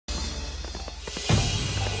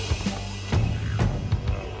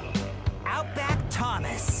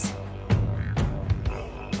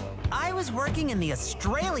was working in the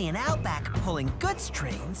Australian Outback pulling goods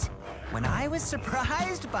trains when I was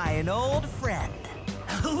surprised by an old friend.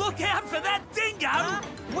 Look out for that dingo!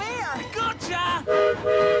 Where? Gotcha!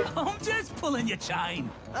 I'm just pulling your chain.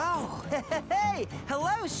 Oh, hey!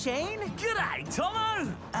 Hello, Shane. G'day,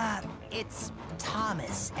 Tomo! It's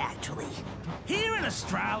Thomas, actually. Here in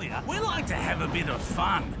Australia, we like to have a bit of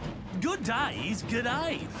fun. Good day is good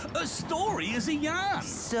day. A story is a yarn.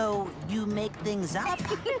 So, you make things up?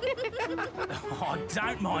 Oh,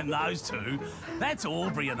 don't mind those two. That's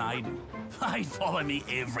Aubrey and Aiden. They follow me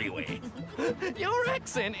everywhere. Your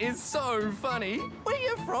accent is so funny. Where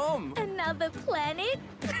you from? Another planet?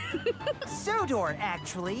 Sodor,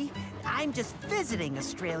 actually. I'm just visiting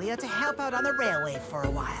Australia to help out on the railway for a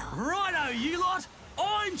while. Righto, you lot.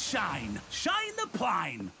 I'm Shane. Shane the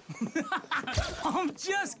plane. I'm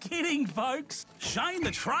just kidding, folks. Shane the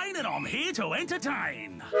train and I'm here to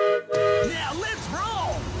entertain. Now let's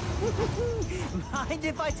roll. Mind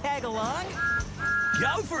if I tag along?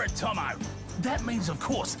 Go for it, Tomo. That means, of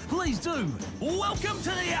course, please do. Welcome to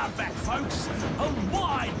the Outback, folks. A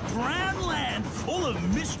wide, brown land full of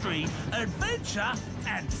mystery, adventure,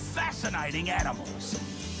 and fascinating animals.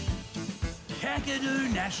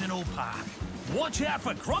 Kakadu National Park. Watch out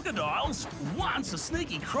for crocodiles. Once a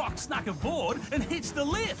sneaky croc snuck aboard and hitched the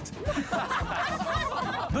lift.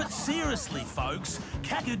 But seriously, folks,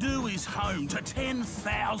 Kakadu is home to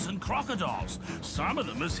 10,000 crocodiles. Some of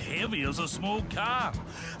them as heavy as a small car.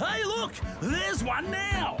 Hey, look, there's one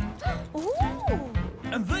now. Ooh!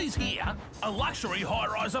 And these here are luxury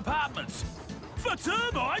high-rise apartments. For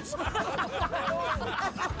termites!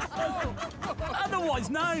 Otherwise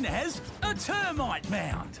known as a termite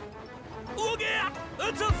mound. Look out!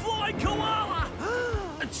 It's a flying koala!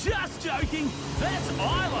 Just joking. That's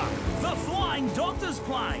Isla, the flying doctor's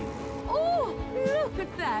plane. Oh, look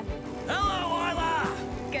at that. Hello, Isla!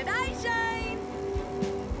 G'day, Shane.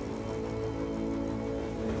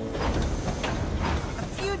 A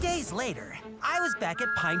few days later, I was back at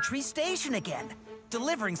Pine Tree Station again,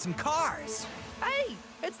 delivering some cars. Hey,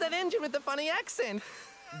 it's that engine with the funny accent.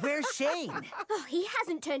 Where's Shane? Oh, he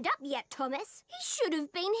hasn't turned up yet, Thomas. He should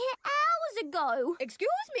have been here hours ago. Excuse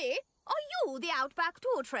me? Are you the Outback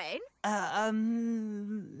tour train? I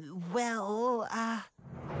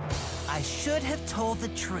should have told the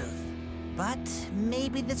truth. But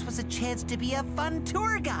maybe this was a chance to be a fun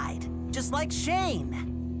tour guide, just like Shane.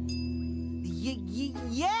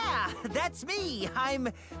 Yeah, that's me. I'm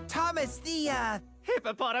Thomas the,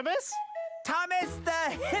 Hippopotamus? Thomas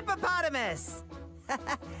the hippopotamus.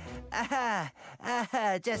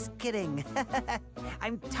 Just kidding.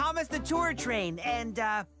 I'm Thomas the tour train, and,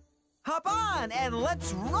 hop on and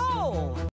let's roll!